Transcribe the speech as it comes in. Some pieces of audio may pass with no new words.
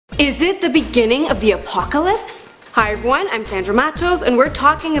Is it the beginning of the apocalypse? Hi everyone, I'm Sandra Matos and we're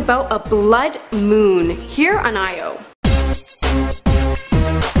talking about a blood moon here on IO.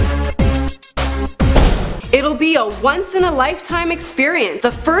 It'll be a once-in-a-lifetime experience. The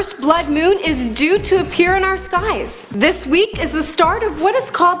first blood moon is due to appear in our skies. This week is the start of what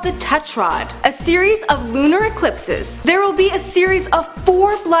is called the Tetrad, a series of lunar eclipses. There will be a series of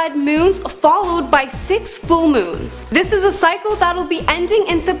 4 blood moons followed by 6 full moons. This is a cycle that'll be ending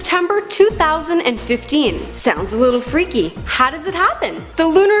in September 2015. Sounds a little freaky. How does it happen? The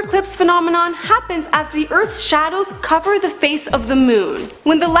lunar eclipse phenomenon happens as the Earth's shadows cover the face of the moon.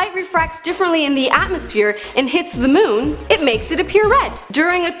 When the light refracts differently in the atmosphere and hits the moon, it makes it appear red.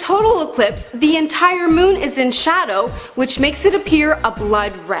 During a total eclipse, the entire moon is in shadow, which makes it appear a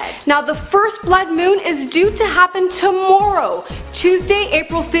blood red. Now the first blood moon is due to happen tomorrow, Tuesday,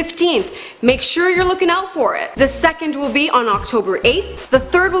 April 15th. Make sure you're looking out for it. The second will be on October 8th, the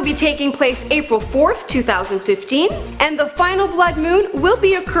third will be taking place April 4th, 2015, and the final blood moon will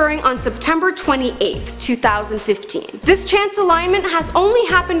be occurring on September 28th, 2015. This chance alignment has only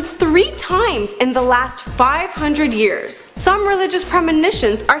happened 3 times in the last 500 years. Some religious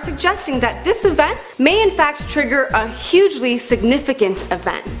premonitions are suggesting that this event may in fact trigger a hugely significant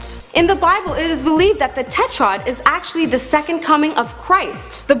event. In the Bible, it is believed that the Tetrad is actually the second coming of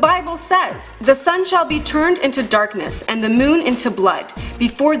Christ. The Bible says, "The sun shall be turned into darkness and the moon into blood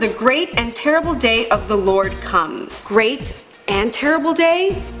before the great and terrible day of the Lord comes." Great and terrible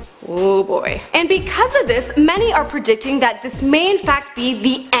day? Oh boy. And because of this, many are predicting that this may in fact be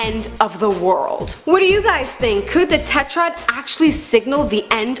the end of the world. What do you guys think? Could the Tetrad actually signal the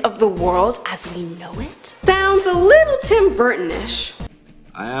end of the world as we know it? Sounds a little Tim Burton-ish.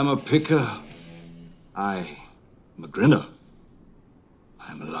 I am a picker. I am a grinner.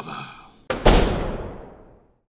 I am a lover.